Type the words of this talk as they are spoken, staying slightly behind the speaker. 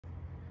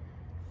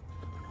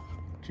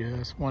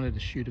just wanted to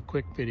shoot a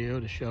quick video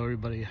to show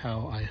everybody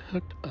how I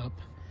hooked up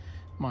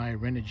my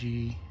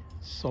Renogy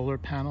solar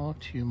panel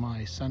to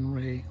my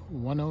Sunray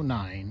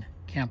 109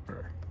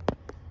 camper.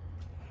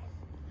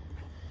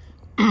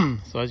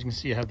 So as you can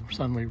see, I have the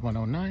Sunray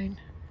 109.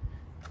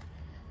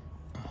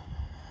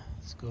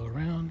 Let's go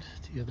around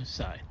to the other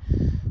side.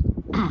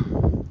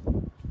 So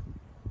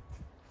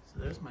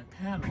there's my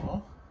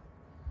panel.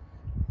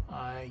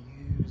 I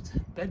used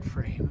bed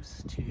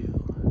frames to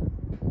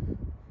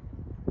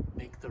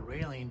make the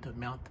railing to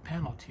mount the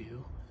panel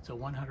to. It's a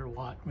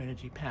 100-watt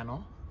Renogy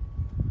panel.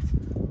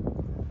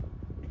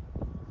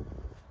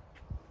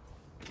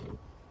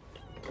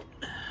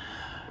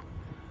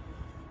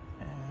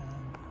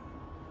 And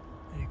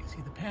there you can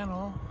see the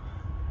panel.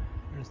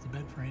 Here's the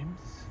bed frames.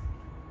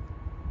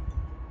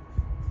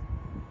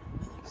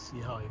 You can see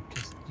how I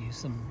just used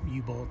some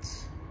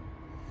U-bolts.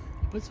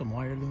 Put some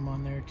wire loom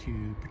on there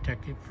to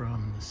protect it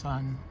from the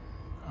sun,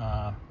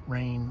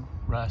 rain,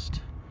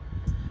 rust.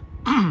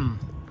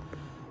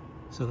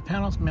 So the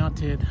panel's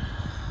mounted,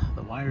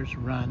 the wires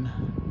run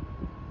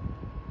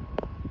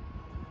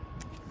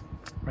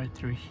right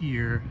through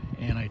here,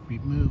 and I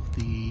removed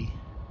the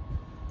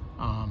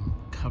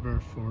cover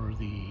for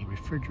the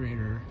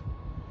refrigerator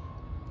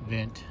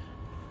vent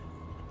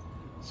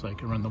so I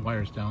can run the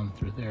wires down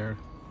through there.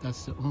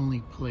 That's the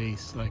only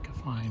place that I could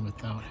find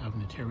without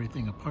having to tear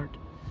everything apart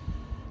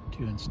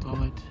to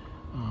install it.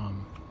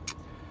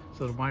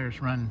 So the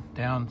wires run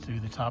down through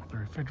the top of the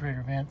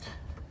refrigerator vent,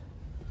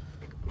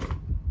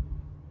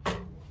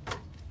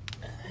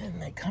 and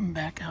they come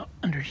back out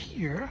under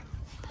here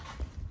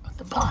at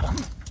the bottom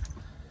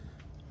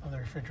of the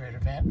refrigerator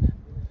vent,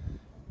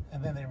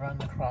 and then they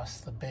run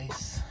across the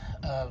base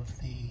of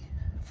the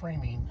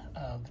framing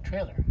of the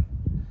trailer.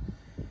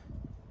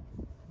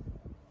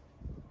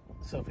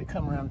 So if we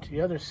come around to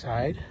the other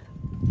side,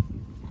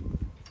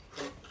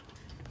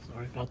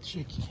 sorry about the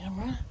shaky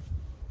camera.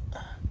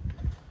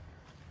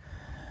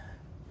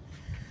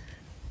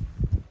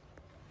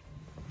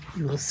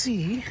 You will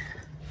see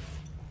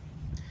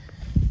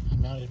I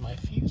mounted my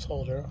fuse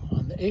holder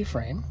on the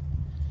A-frame,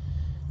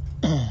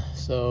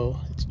 so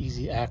it's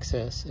easy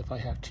access if I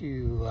have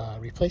to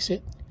replace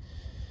it.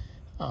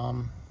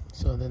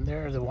 So then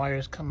there the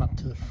wires come up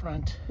to the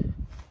front.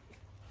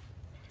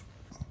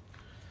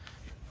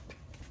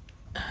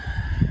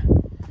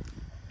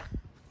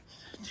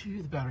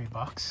 To the battery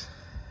box.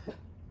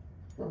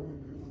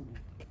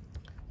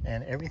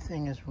 And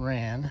everything is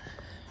ran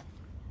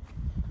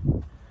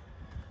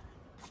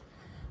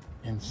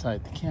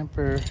inside the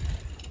camper.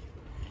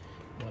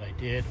 What I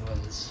did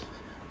was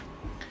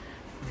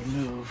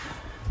remove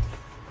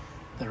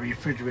the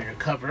refrigerator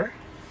cover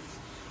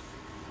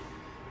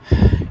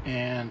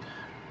and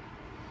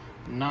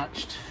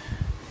notched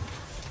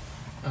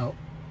out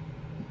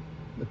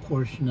the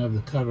portion of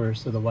the cover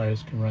so the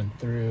wires can run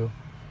through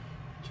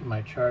to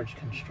my charge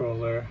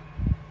controller.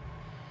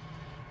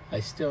 I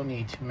still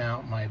need to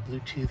mount my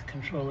Bluetooth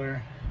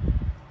controller.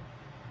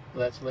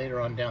 That's later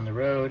on down the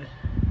road.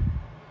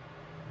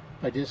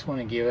 I just want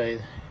to give a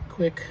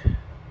quick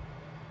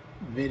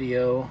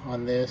video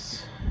on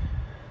this.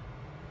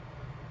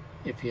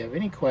 If you have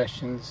any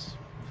questions,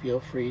 feel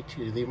free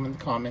to leave them in the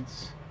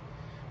comments.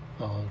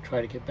 I'll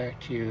try to get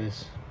back to you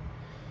as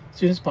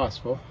soon as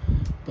possible.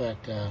 But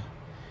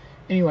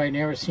anyway, I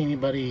never seen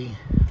anybody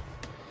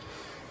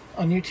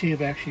on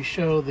YouTube actually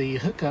show the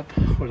hookup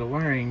or the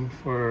wiring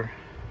for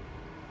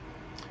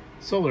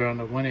solar on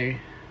the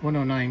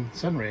 109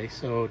 Sunray,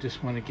 so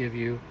just want to give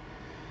you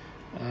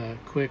a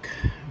quick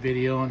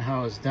video on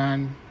how it's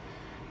done.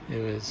 It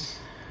was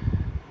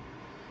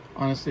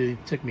honestly,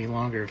 it took me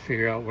longer to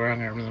figure out where I'm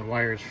going to run the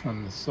wires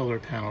from the solar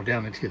panel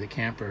down into the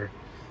camper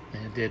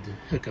than it did to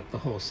hook up the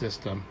whole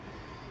system.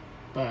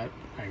 But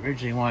I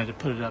originally wanted to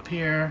put it up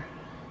here,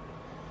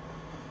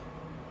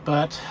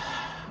 but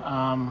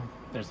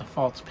there's a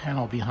false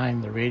panel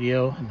behind the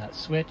radio and that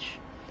switch,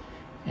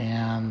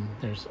 and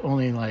there's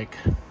only like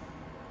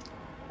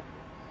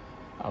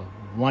a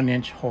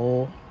 1-inch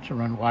hole to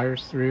run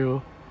wires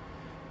through,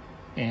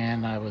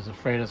 and I was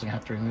afraid I was gonna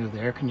have to remove the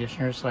air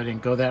conditioner, so I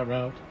didn't go that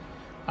route.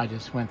 I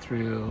just went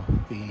through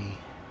the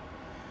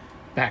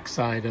back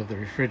side of the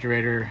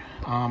refrigerator.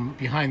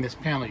 Behind this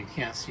panel you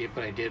can't see it,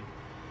 but I did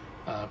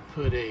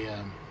put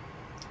a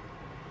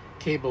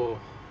cable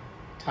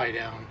tie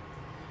down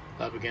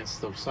up against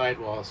the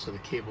sidewall so the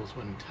cables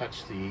wouldn't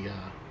touch the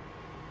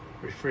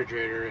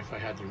refrigerator if I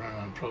had to run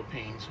on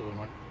propane, so it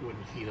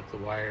wouldn't heat up the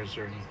wires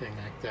or anything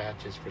like that,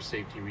 just for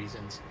safety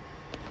reasons.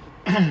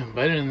 But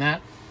other than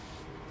that,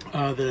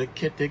 the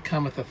kit did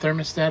come with a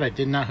thermostat. I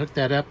did not hook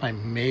that up. I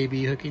may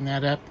be hooking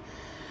that up.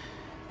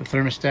 The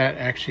thermostat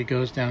actually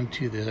goes down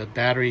to the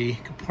battery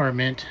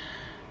compartment,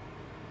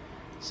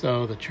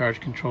 so the charge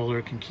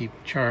controller can keep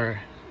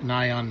an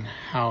eye on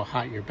how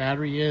hot your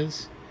battery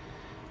is.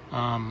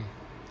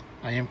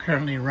 I am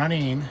currently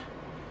running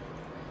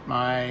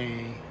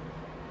my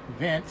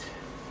vent.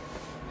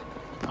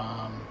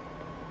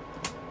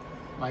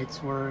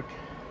 Lights work,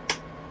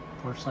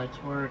 porch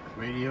lights work,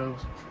 radio's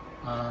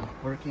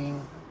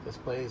working,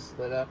 display's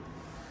lit up.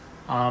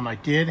 I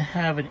did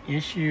have an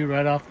issue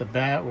right off the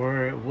bat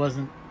where it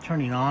wasn't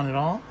turning on at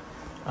all.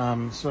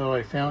 So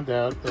I found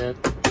out that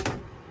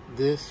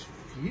this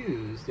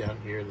fuse down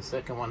here, the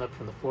second one up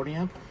from the 40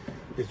 amp,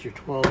 is your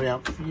 12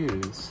 amp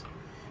fuse,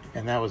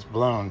 and that was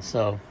blown.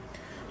 So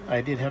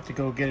I did have to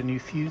go get a new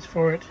fuse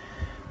for it,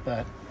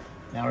 but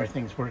now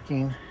everything's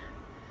working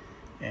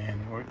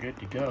and we're good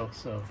to go.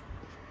 So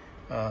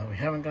we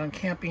haven't gone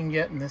camping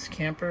yet in this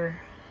camper,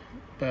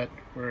 but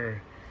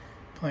we're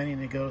planning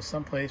to go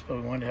someplace, but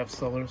we wanted to have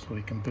solar so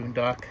we can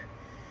boondock,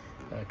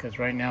 because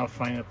right now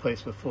finding a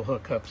place with full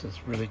hookups is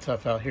really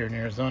tough out here in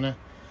Arizona.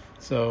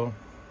 So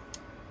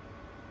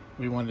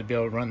we wanted to be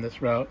able to run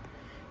this route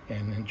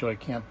and enjoy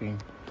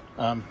camping.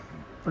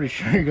 Pretty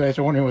sure you guys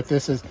are wondering what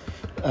this is.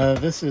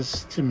 This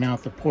is to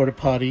mount the porta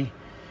potty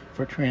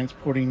for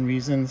transporting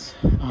reasons.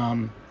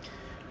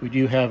 We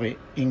do have an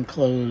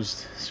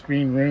enclosed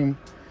screen room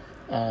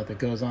that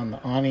goes on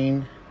the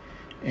awning,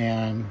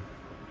 and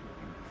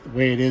the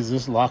way it is,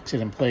 this locks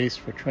it in place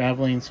for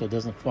traveling so it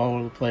doesn't fall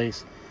over the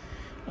place.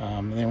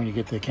 And then when you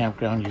get to the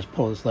campground, you just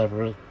pull this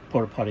lever, the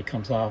porta potty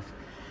comes off,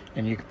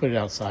 and you can put it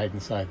outside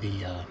inside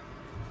the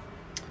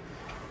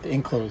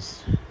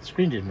enclosed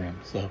screened-in room,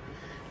 so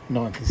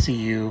no one can see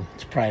you.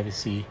 It's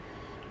privacy.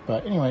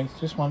 But anyways,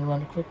 just wanted to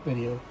run a quick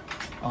video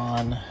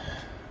on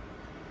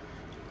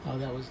how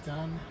that was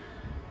done.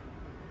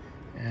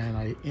 And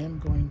I am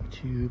going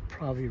to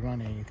probably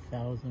run a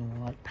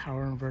 1,000-watt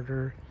power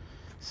inverter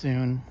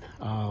soon.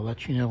 I'll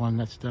let you know when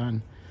that's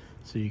done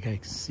so you guys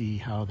can see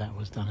how that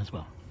was done as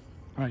well.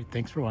 All right,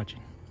 thanks for watching.